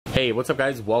Hey, what's up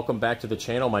guys? Welcome back to the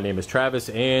channel. My name is Travis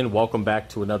and welcome back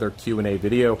to another Q&A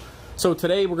video. So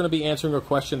today we're going to be answering a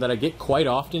question that I get quite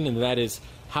often, and that is,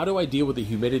 how do I deal with the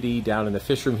humidity down in the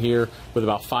fish room here with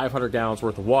about 500 gallons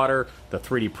worth of water, the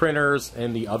 3D printers,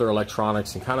 and the other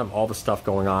electronics, and kind of all the stuff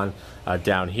going on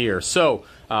down here. So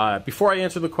before I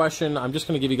answer the question, I'm just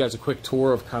going to give you guys a quick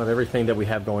tour of kind of everything that we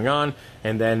have going on,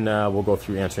 and then we'll go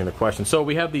through answering the question. So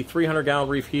we have the 300 gallon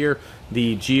reef here,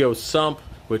 the Geo sump,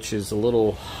 which is a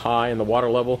little high in the water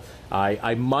level.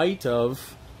 I might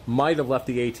have left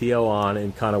the ATO on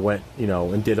and kind of went,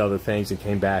 and did other things and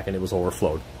came back and it was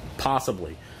overflowed.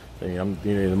 Possibly.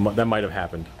 That might have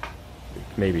happened.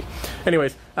 Maybe.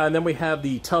 Anyways, and then we have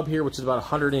the tub here, which is about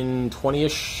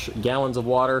 120-ish gallons of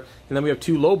water. And then we have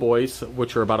two low boys,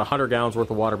 which are about 100 gallons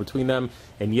worth of water between them.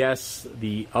 And yes,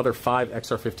 the other 5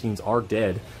 XR15s are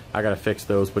dead. I got to fix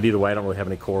those, but either way, I don't really have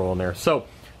any coral in there. So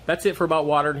that's it for about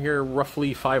water in here,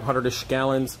 roughly 500-ish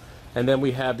gallons. And then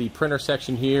we have the printer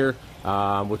section here,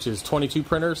 which is 22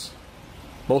 printers.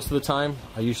 Most of the time,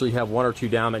 I usually have 1 or 2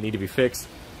 down that need to be fixed,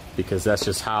 because that's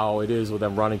just how it is with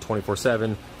them running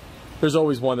 24/7. There's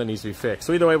always one that needs to be fixed.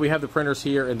 So either way, we have the printers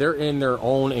here, and they're in their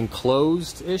own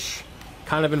enclosed-ish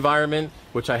kind of environment,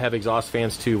 which I have exhaust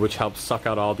fans too, which helps suck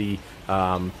out all the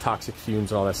toxic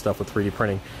fumes and all that stuff with 3D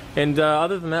printing. And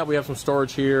other than that, we have some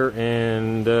storage here,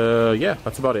 and yeah,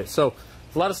 that's about it. So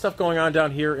a lot of stuff going on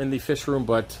down here in the fish room,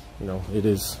 but it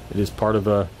is part of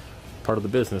the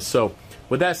business. So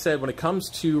with that said, when it comes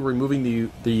to removing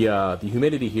the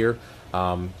humidity here,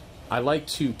 I like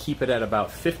to keep it at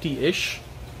about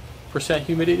 50-ish%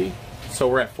 humidity. So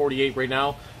we're at 48 right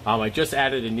now. I just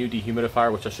added a new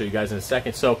dehumidifier, which I'll show you guys in a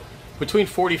second. So between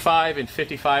 45 and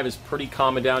 55 is pretty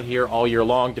common down here all year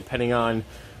long, depending on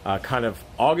kind of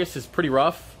August is pretty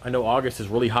rough. I know August is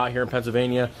really hot here in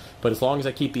Pennsylvania, but as long as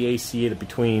I keep the AC at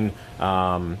between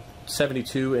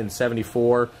 72 and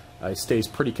 74, it stays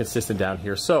pretty consistent down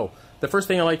here. So the first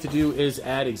thing I like to do is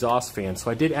add exhaust fans.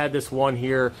 So I did add this one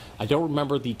here. I don't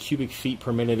remember the cubic feet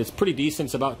per minute. It's pretty decent.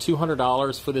 It's about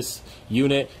 $200 for this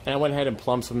unit. And I went ahead and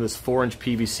plumbed some of this 4-inch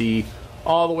PVC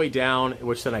all the way down,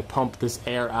 which then I pumped this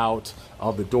air out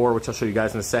of the door, which I'll show you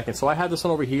guys in a second. So I have this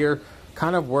one over here,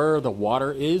 kind of where the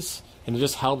water is, and it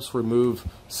just helps remove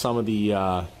some of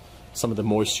the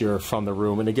moisture from the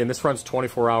room. And again, this runs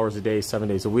 24 hours a day, 7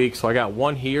 days a week. So I got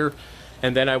one here.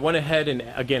 And then I went ahead and,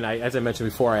 again, as I mentioned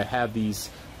before, I have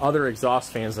these other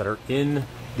exhaust fans that are in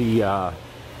the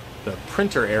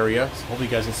printer area. So hopefully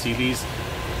you guys can see these.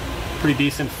 Pretty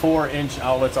decent 4-inch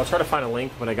outlets. I'll try to find a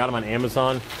link, but I got them on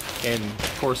Amazon. And,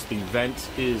 of course, the vent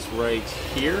is right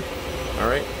here. All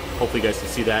right. Hopefully you guys can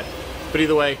see that. But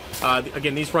either way,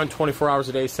 again, these run 24 hours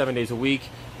a day, 7 days a week.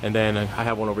 And then I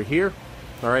have one over here.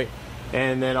 All right.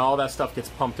 And then all that stuff gets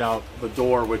pumped out the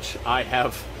door, which I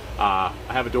have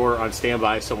a door on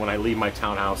standby, so when I leave my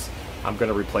townhouse, I'm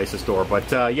going to replace this door.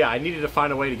 But yeah, I needed to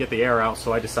find a way to get the air out,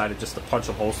 so I decided just to punch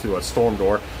some holes through a storm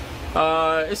door.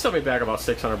 It set me back about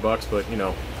 600 bucks, but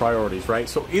priorities, right?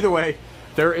 So either way,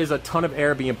 there is a ton of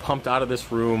air being pumped out of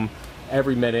this room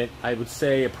every minute. I would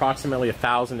say approximately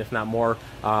 1,000, if not more.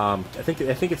 I think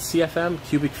it's CFM,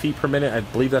 cubic feet per minute. I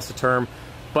believe that's the term.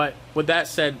 But with that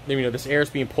said, this air is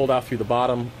being pulled out through the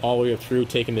bottom, all the way through,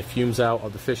 taking the fumes out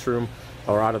of the fish room,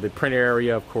 or out of the print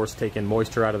area, of course, taking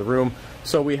moisture out of the room.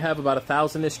 So we have about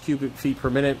 1,000-ish cubic feet per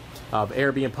minute of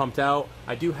air being pumped out.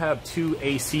 I do have 2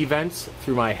 AC vents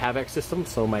through my Humidity system,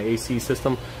 so my AC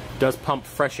system does pump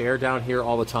fresh air down here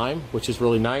all the time, which is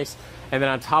really nice. And then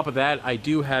on top of that, I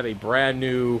do have a brand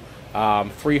new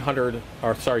 3,000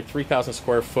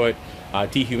 square foot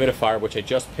dehumidifier, which I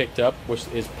just picked up, which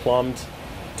is plumbed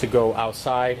to go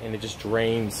outside, and it just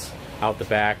drains out the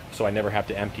back, so I never have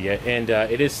to empty it. And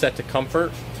it is set to comfort,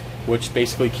 which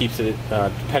basically keeps it,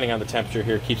 depending on the temperature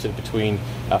here, keeps it between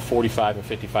 45 and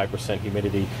 55%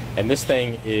 humidity. And this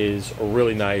thing is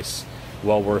really nice,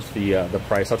 well worth the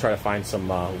price. I'll try to find some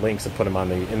links and put them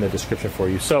in the description for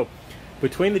you. So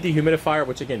between the dehumidifier,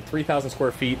 which again 3,000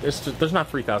 square feet, there's not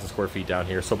 3,000 square feet down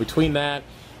here. So between that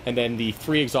and then the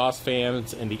 3 exhaust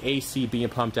fans and the AC being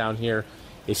pumped down here,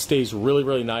 it stays really,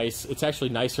 really nice. It's actually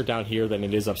nicer down here than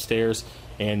it is upstairs.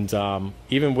 And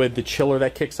even with the chiller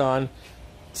that kicks on,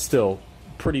 still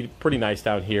pretty nice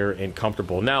down here and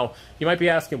comfortable. Now, you might be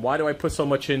asking, why do I put so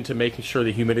much into making sure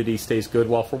the humidity stays good?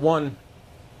 Well, for one,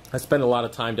 I spend a lot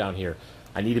of time down here.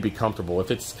 I need to be comfortable. If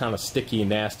it's kind of sticky and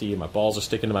nasty and my balls are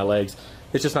sticking to my legs,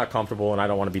 it's just not comfortable, and I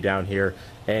don't want to be down here.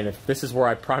 And if this is where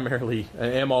I primarily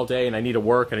am all day and I need to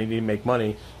work and I need to make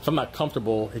money, if I'm not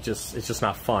comfortable, it's just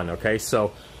not fun, okay?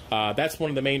 So That's one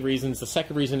of the main reasons. The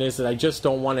second reason is that I just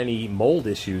don't want any mold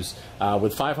issues.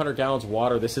 With 500 gallons of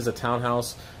water, this is a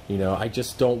townhouse. You know, I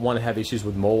just don't want to have issues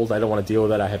with mold. I don't want to deal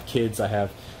with that. I have kids.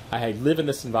 I live in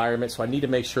this environment, so I need to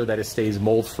make sure that it stays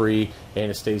mold-free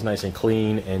and it stays nice and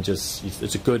clean, and just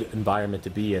it's a good environment to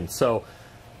be in. So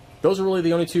those are really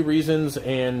the only two reasons,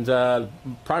 and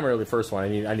primarily the first one,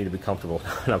 I need to be comfortable.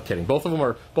 No, I'm kidding. Both of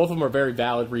them are very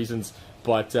valid reasons,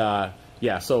 but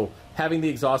yeah. So having the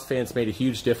exhaust fans made a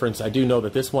huge difference. I do know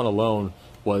that this one alone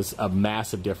was a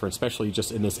massive difference, especially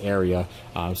just in this area.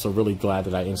 So really glad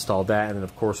that I installed that, and then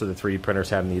of course with the 3D printers,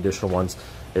 having the additional ones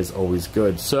is always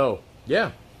good. So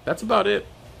yeah, that's about it.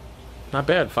 Not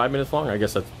bad. 5 minutes long. I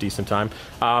guess that's a decent time.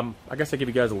 I guess I'll give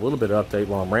you guys a little bit of update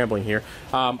while I'm rambling here.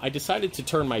 I decided to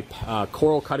turn my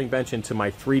coral cutting bench into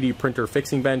my 3D printer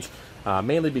fixing bench,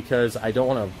 mainly because I don't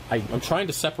want to. I'm trying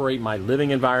to separate my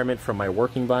living environment from my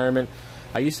work environment.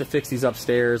 I used to fix these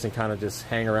upstairs and kind of just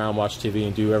hang around, watch TV,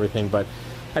 and do everything, but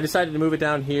I decided to move it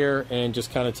down here and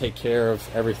just kind of take care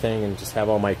of everything and just have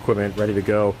all my equipment ready to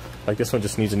go. Like this one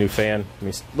just needs a new fan. I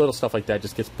mean, little stuff like that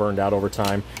just gets burned out over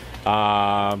time.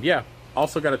 Yeah.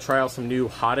 Also got to try out some new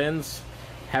hot ends.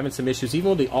 Having some issues, even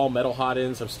with the all metal hot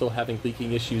ends, I'm still having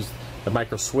leaking issues. The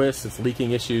Micro Swiss, it's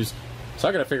leaking issues. So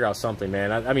I got to figure out something,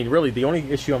 man. I mean, really, the only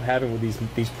issue I'm having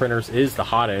with these printers is the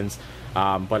hot ends.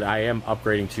 But I am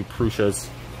upgrading to Prusa's,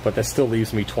 but that still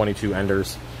leaves me 22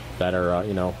 enders that are,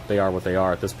 you know, they are what they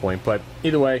are at this point. But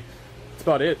either way, that's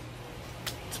about it.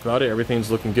 That's about it.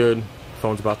 Everything's looking good.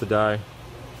 Phone's about to die.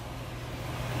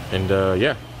 And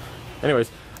yeah. Anyways,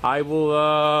 I will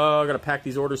gonna pack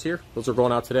these orders here. Those are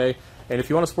going out today. And if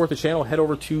you want to support the channel, head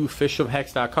over to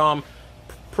fishofhex.com.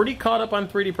 Pretty caught up on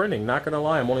 3D printing, not gonna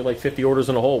lie. I'm only like 50 orders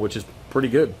in a hole, which is pretty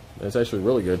good. It's actually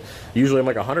really good. Usually I'm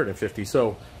like 150,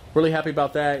 so really happy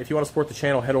about that. If you want to support the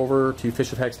channel, head over to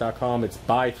fishofhex.com. It's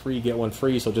buy 3, get 1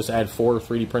 free, so just add 4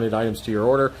 3D printed items to your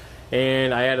order.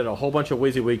 And I added a whole bunch of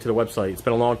WYSIWYG to the website. It's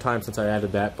been a long time since I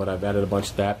added that, but I've added a bunch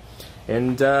of that.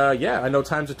 And yeah, I know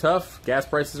times are tough, gas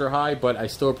prices are high, but I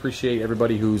still appreciate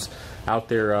everybody who's out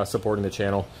there supporting the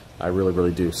channel. I really,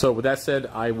 really do. So with that said,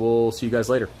 I will see you guys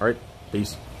later. All right,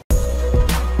 peace.